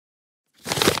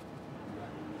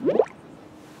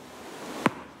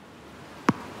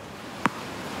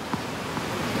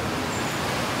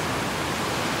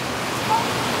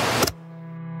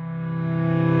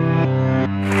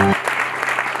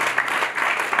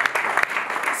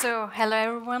So, hello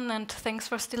everyone, and thanks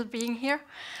for still being here.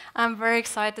 I'm very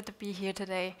excited to be here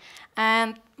today.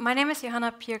 And my name is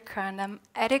Johanna Pirker, and I'm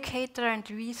educator and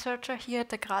researcher here at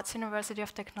the Graz University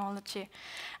of Technology.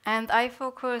 And I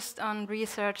focused on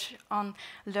research on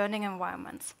learning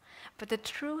environments. But the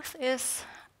truth is,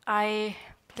 I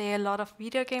play a lot of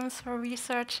video games for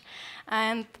research,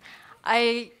 and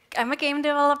I'm a game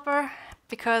developer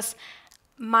because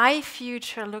my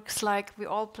future looks like we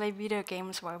all play video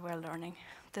games while we're learning.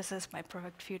 This is my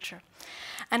perfect future.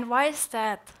 And why is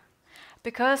that?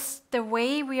 Because the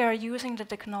way we are using the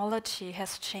technology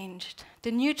has changed.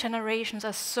 The new generations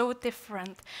are so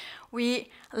different. We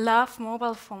love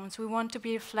mobile phones. We want to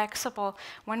be flexible.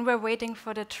 When we're waiting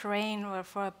for the train or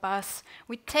for a bus,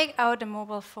 we take out a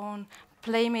mobile phone,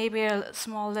 play maybe a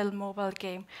small little mobile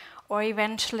game, or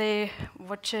eventually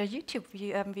watch a YouTube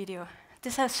video.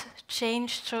 This has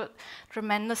changed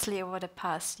tremendously over the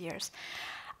past years.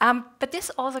 But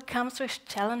this also comes with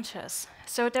challenges.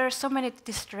 So there are so many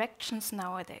distractions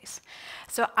nowadays.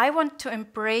 So I want to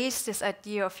embrace this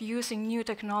idea of using new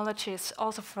technologies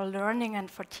also for learning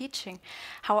and for teaching.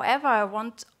 However, I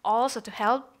want also to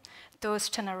help those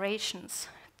generations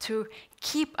to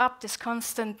keep up this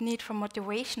constant need for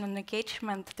motivation and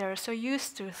engagement they're so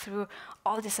used to through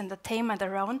all this entertainment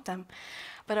around them.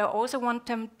 But I also want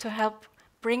them to help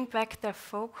bring back their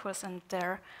focus and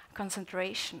their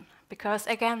concentration. Because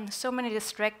again, so many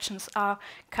distractions are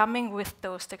coming with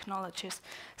those technologies.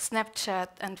 Snapchat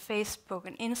and Facebook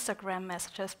and Instagram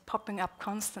messages popping up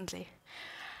constantly.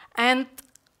 And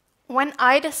when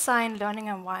I design learning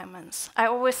environments, I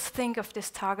always think of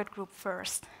this target group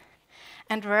first.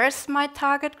 And where's my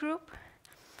target group?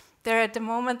 They're at the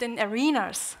moment in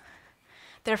arenas.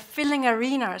 They're filling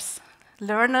arenas.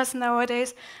 Learners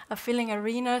nowadays are filling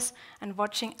arenas and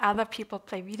watching other people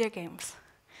play video games.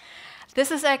 This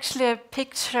is actually a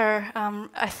picture,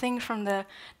 I think, from the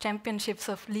championships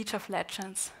of League of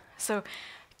Legends. So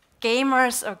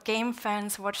gamers or game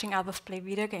fans watching others play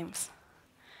video games.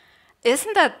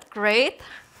 Isn't that great?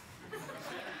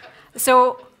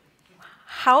 So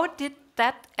how did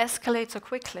that escalate so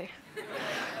quickly?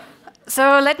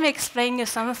 So let me explain you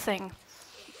something.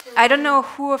 I don't know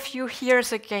who of you here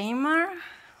is a gamer,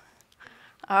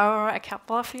 or a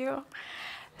couple of you.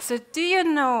 So do you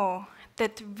know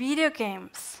that video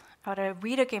games, or the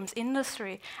video games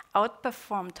industry,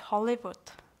 outperformed Hollywood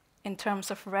in terms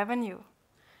of revenue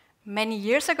many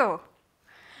years ago?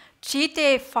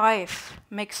 GTA 5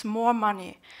 makes more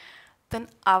money than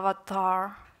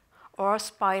Avatar, or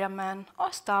Spider-Man,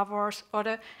 or Star Wars, or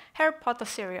the Harry Potter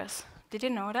series. Did you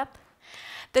know that?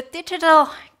 The digital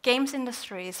games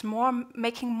industry is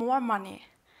making more money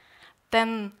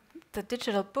than the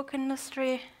digital book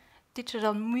industry,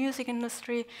 digital music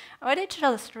industry, or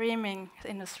digital streaming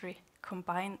industry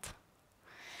combined.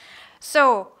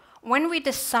 So when we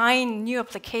design new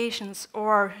applications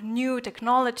or new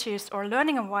technologies or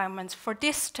learning environments for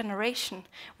this generation,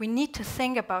 we need to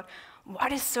think about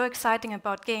what is so exciting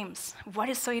about games, what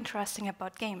is so interesting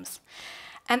about games.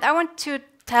 And I want to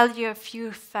tell you a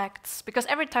few facts, because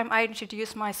every time I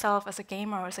introduce myself as a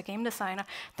gamer or as a game designer,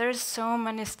 there's so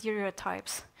many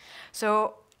stereotypes.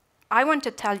 So I want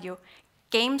to tell you,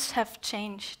 games have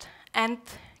changed, and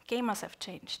gamers have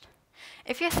changed.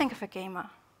 If you think of a gamer,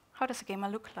 how does a gamer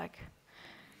look like?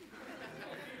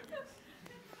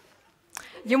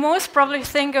 You most probably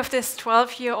think of this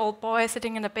 12-year-old boy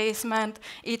sitting in the basement,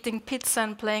 eating pizza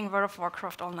and playing World of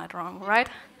Warcraft all night long, right?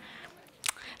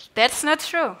 That's not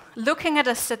true. Looking at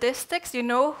the statistics, you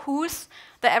know who's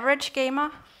the average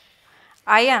gamer?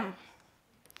 I am.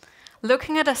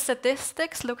 Looking at the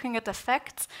statistics, looking at the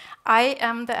facts, I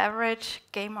am the average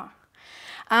gamer.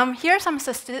 Here are some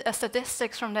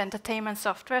statistics from the Entertainment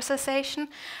Software Association.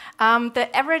 The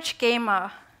average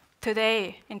gamer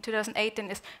today, in 2018,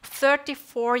 is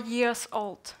 34 years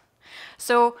old.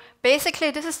 So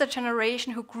basically, this is the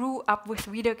generation who grew up with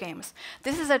video games.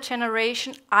 This is a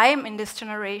generation, I'm in this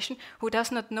generation, who does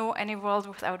not know any world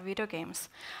without video games.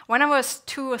 When I was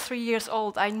 2 or 3 years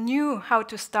old, I knew how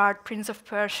to start Prince of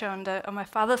Persia on my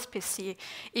father's PC,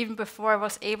 even before I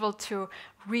was able to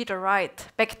read or write.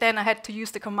 Back then, I had to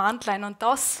use the command line on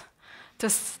DOS to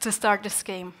start this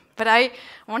game. But I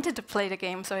wanted to play the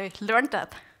game, so I learned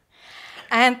that.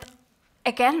 And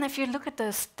again, if you look at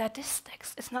the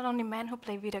statistics, it's not only men who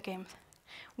play video games.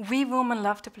 We women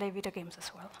love to play video games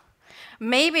as well.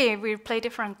 Maybe we play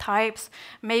different types,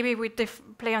 maybe we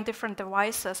play on different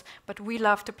devices, but we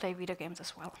love to play video games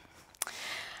as well.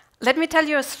 Let me tell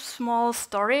you a small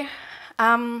story.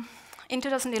 In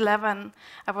 2011,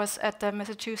 I was at the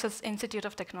Massachusetts Institute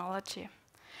of Technology.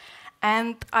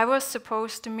 And I was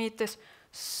supposed to meet this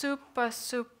super,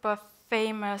 super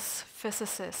famous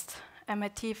physicist,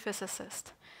 MIT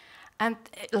physicist, and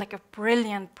like a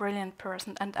brilliant, brilliant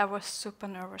person, and I was super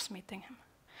nervous meeting him.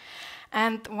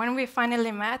 And when we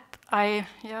finally met, I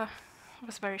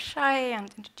was very shy and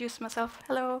introduced myself.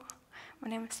 Hello, my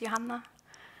name is Johanna.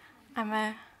 I'm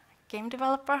a game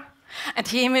developer. And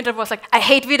he immediately was like, I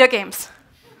hate video games.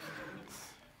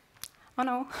 Oh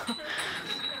no.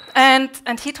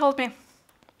 and he told me,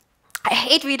 I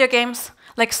hate video games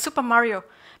like Super Mario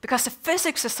because the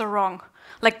physics is so wrong.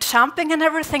 Like jumping and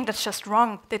everything, that's just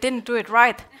wrong. They didn't do it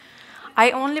right.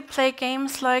 I only play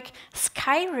games like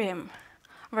Skyrim,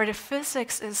 where the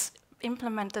physics is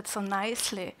implemented so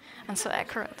nicely and so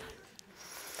accurate.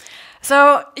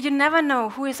 So you never know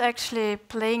who is actually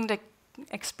playing the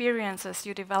experiences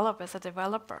you develop as a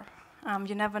developer.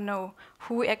 You never know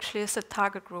who actually is the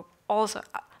target group, also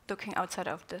looking outside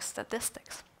of the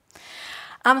statistics.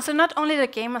 So not only the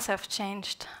gamers have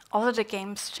changed, also the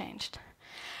games changed.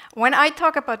 When I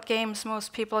talk about games,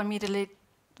 most people immediately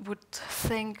would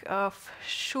think of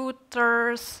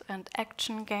shooters and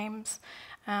action games,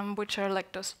 which are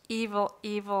like those evil,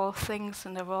 evil things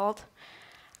in the world.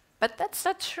 But that's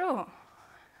not true.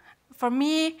 For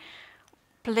me,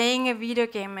 playing a video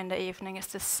game in the evening is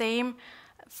the same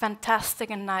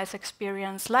fantastic and nice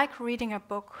experience like reading a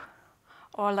book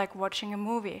or like watching a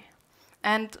movie.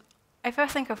 And if I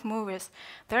think of movies,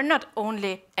 they're not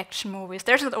only action movies.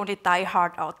 There's not only Die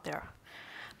Hard out there.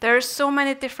 There are so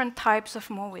many different types of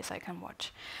movies I can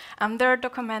watch. There are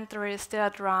documentaries, there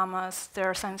are dramas, there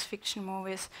are science fiction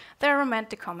movies, there are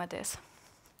romantic comedies.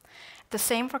 The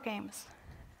same for games.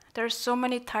 There are so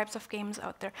many types of games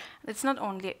out there. It's not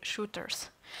only shooters.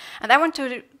 And I want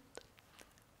to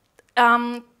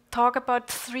talk about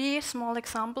 3 small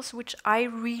examples which I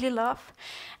really love.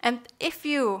 And if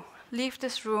you leave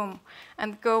this room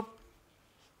and go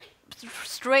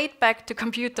straight back to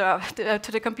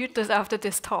the computers after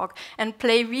this talk and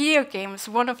play video games,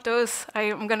 one of those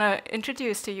I'm going to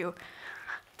introduce to you.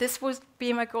 This would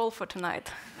be my goal for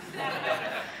tonight.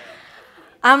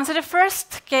 So the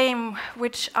first game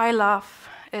which I love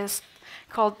is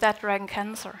called Dead Dragon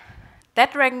Cancer.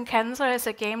 Dead Dragon Cancer is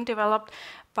a game developed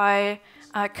by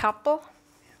a couple,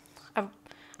 a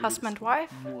husband and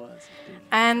wife,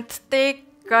 and they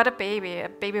got a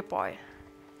baby boy.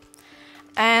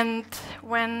 And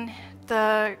when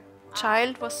the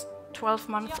child was 12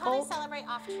 months old,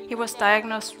 he was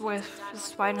diagnosed with the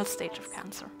final stage of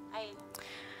cancer.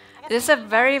 It is a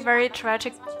very, very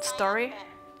tragic story,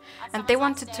 and they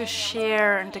wanted to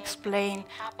share and explain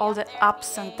all the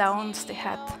ups and downs they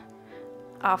had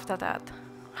after that,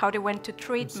 how they went to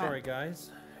treatment. I'm sorry,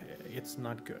 guys, it's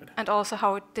not good. And also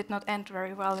how it did not end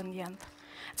very well in the end.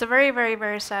 It's a very, very,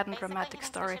 very sad and dramatic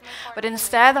story. But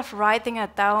instead of writing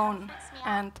it down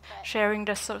and sharing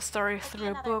the story through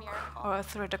a book or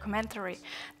through a documentary,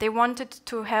 they wanted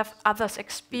to have others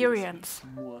experience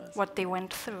what they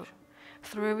went through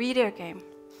a video game.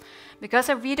 Because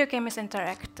a video game is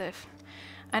interactive.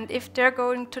 And if they're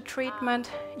going to treatment,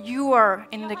 you are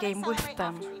in the game with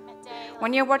them.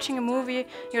 When you're watching a movie,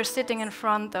 you're sitting in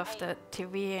front of the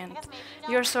TV and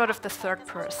you're sort of the third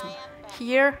person.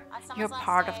 Here, you're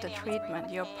part of the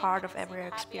treatment, you're part of every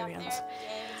experience.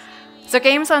 So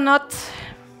games are not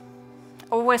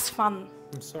always fun.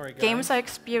 I'm sorry, guys. Games are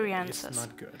experiences. It's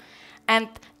not good. And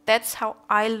that's how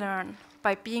I learn,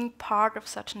 by being part of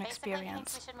such an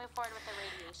experience.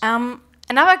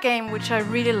 Another game which I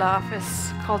really love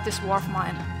is called This War of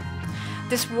Mine.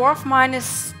 This War of Mine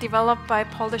is developed by a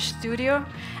Polish studio,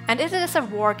 and it is a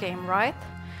war game, right?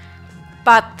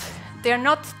 But they're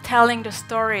not telling the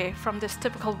story from this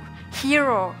typical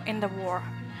hero in the war.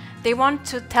 They want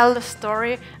to tell the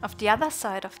story of the other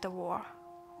side of the war.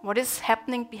 What is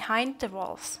happening behind the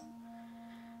walls?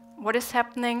 What is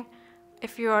happening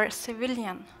if you are a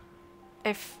civilian?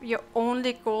 If your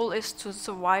only goal is to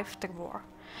survive the war?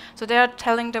 So they are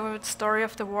telling the story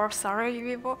of the war of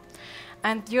Sarajevo,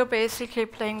 and you're basically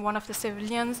playing one of the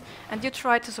civilians, and you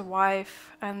try to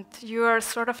survive, and you are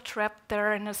sort of trapped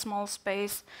there in a small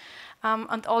space,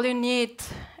 and all you need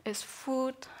is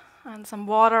food and some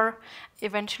water,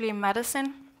 eventually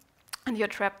medicine, and you're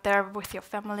trapped there with your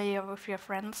family or with your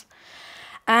friends.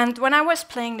 And when I was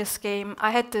playing this game,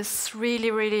 I had this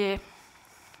really, really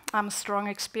strong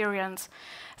experience.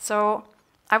 So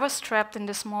I was trapped in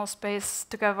this small space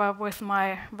together with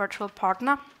my virtual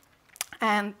partner,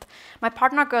 and my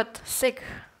partner got sick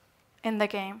in the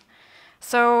game.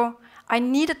 So I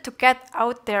needed to get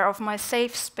out there of my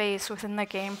safe space within the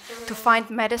game to find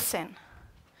medicine.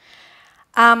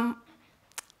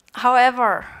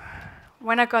 However,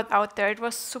 when I got out there, it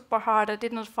was super hard. I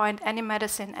did not find any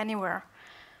medicine anywhere.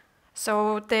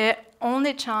 So the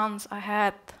only chance I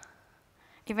had,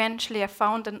 eventually I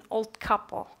found an old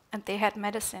couple, and they had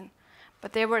medicine,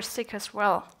 but they were sick as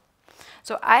well.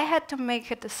 So I had to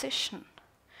make a decision.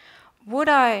 Would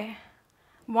I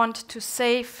want to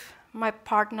save my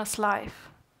partner's life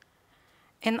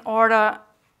in order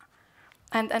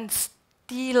and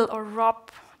steal or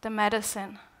rob the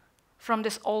medicine from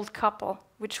this old couple,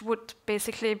 which would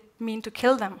basically mean to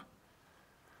kill them?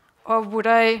 Or would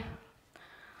I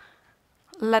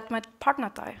let my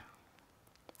partner die?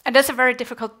 And that's a very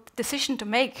difficult decision to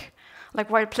make. Like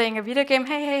while playing a video game,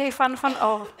 hey, fun,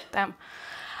 oh, damn.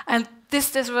 And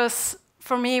this was,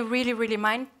 for me, really, really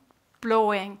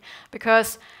mind-blowing,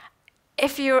 because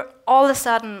if you all of a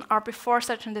sudden are before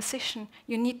such a decision,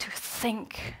 you need to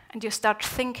think, and you start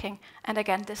thinking. And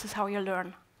again, this is how you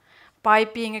learn, by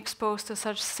being exposed to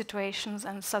such situations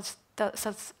and such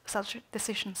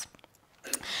decisions.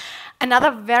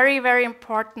 Another very, very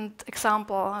important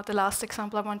example, the last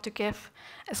example I want to give,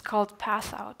 is called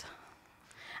Path Out.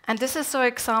 And this is so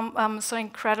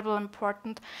incredibly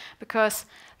important, because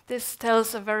this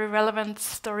tells a very relevant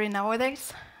story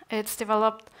nowadays. It's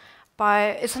developed by,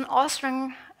 it's an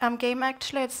Austrian game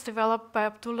actually. It's developed by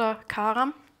Abdullah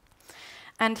Karam.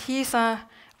 And he's a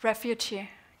refugee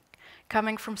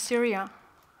coming from Syria.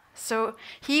 So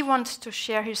he wants to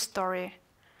share his story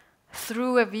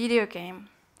through a video game,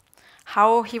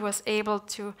 how he was able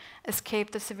to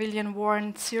escape the civilian war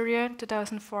in Syria in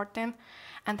 2014,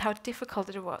 and how difficult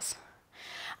it was.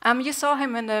 You saw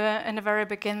him in the very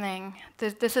beginning.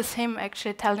 This is him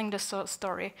actually telling the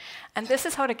story. And this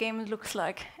is how the game looks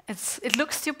like. It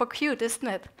looks super cute, isn't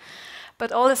it?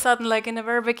 But all of a sudden, like in the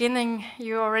very beginning,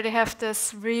 you already have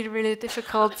this really, really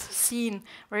difficult scene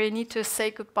where you need to say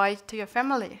goodbye to your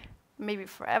family, maybe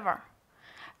forever.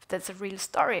 That's a real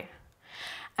story.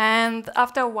 And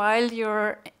after a while,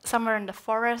 you're somewhere in the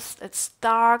forest. It's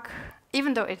dark,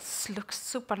 even though it looks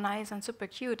super nice and super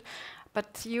cute.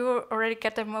 But you already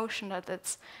get the emotion that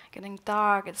it's getting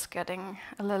dark, it's getting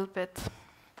a little bit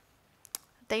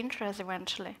dangerous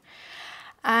eventually.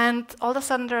 And all of a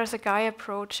sudden there's a guy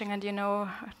approaching, and you know,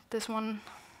 this one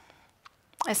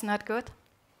is not good.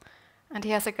 And he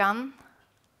has a gun,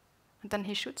 and then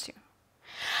he shoots you.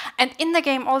 And in the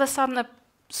game, all of a sudden a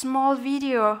small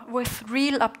video with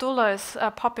real Abdullah is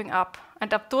popping up.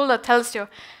 And Abdullah tells you,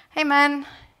 hey man,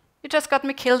 you just got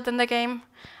me killed in the game.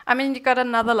 I mean, you got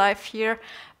another life here.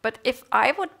 But if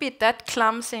I would be that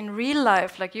clumsy in real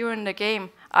life, like you in the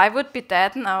game, I would be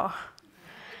dead now.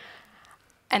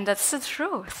 And that's the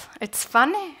truth. It's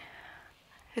funny.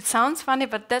 It sounds funny,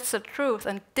 but that's the truth.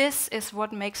 And this is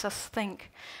what makes us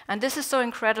think. And this is so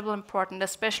incredibly important,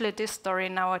 especially this story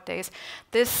nowadays.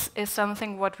 This is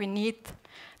something what we need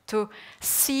to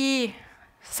see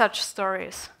such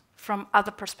stories from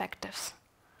other perspectives.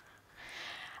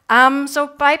 So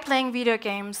by playing video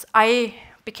games, I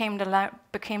became the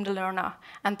learner,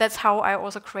 and that's how I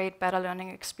also create better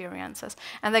learning experiences.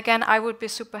 And again, I would be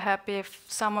super happy if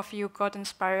some of you got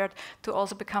inspired to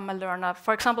also become a learner.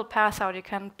 For example, Path Out, you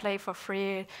can play for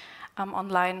free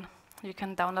online. You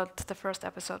can download the first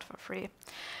episode for free.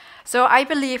 So I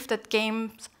believe that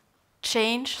games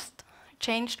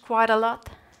changed quite a lot,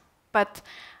 but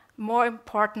more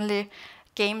importantly,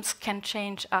 games can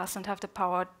change us and have the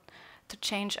power to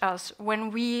change us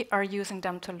when we are using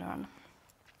them to learn.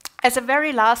 As a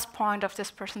very last point of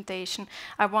this presentation,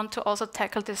 I want to also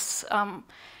tackle this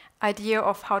idea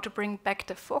of how to bring back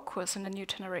the focus in the new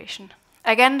generation.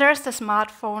 Again, there's the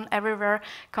smartphone everywhere,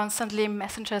 constantly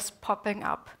messages popping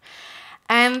up.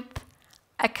 And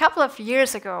a couple of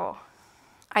years ago,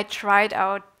 I tried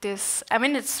out this. I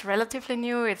mean, it's relatively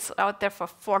new. It's out there for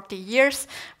 40 years,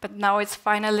 but now it's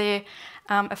finally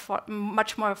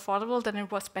much more affordable than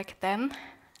it was back then.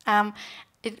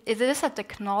 It is a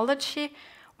technology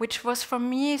which was for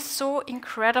me so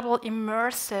incredible,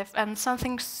 immersive, and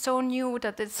something so new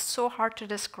that it's so hard to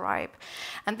describe.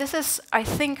 And this is, I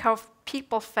think, how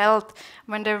people felt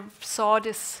when they saw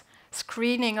this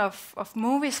screening of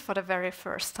movies for the very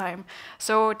first time.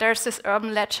 So there's this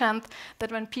urban legend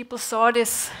that when people saw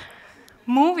this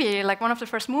movie, like one of the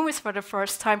first movies for the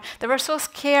first time, they were so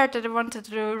scared that they wanted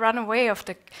to run away of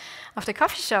the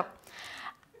coffee shop.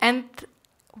 And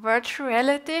virtual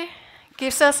reality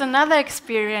gives us another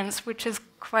experience, which is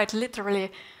quite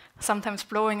literally sometimes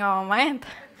blowing our mind.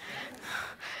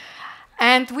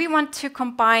 And we want to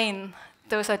combine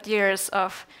those ideas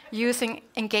of using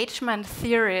engagement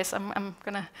theories. I'm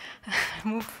going to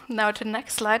move now to the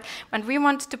next slide. And we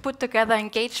want to put together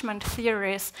engagement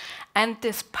theories and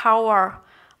this power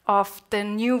of the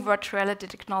new virtual reality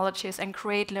technologies and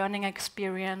create learning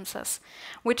experiences,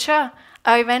 which are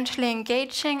eventually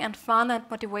engaging and fun and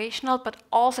motivational, but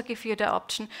also give you the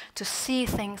option to see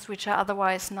things which are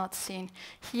otherwise not seen.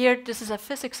 Here, this is a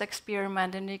physics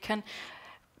experiment, and you can,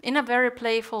 in a very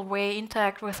playful way,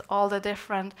 interact with all the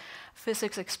different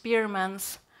physics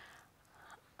experiments,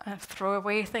 throw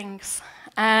away things,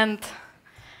 and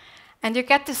you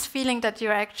get this feeling that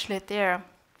you're actually there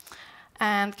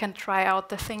and can try out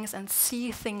the things and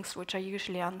see things which are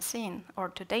usually unseen or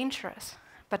too dangerous.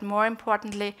 But more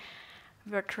importantly,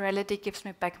 virtual reality gives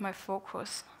me back my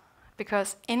focus.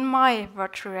 Because in my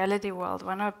virtual reality world,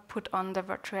 when I put on the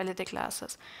virtual reality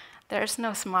glasses, there's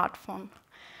no smartphone,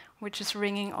 which is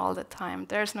ringing all the time.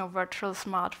 There's no virtual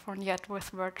smartphone yet with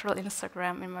virtual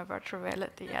Instagram in my virtual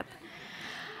reality yet.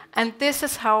 And this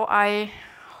is how I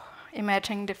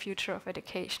imagine the future of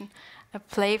education, a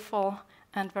playful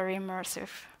and very immersive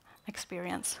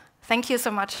experience. Thank you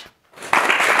so much.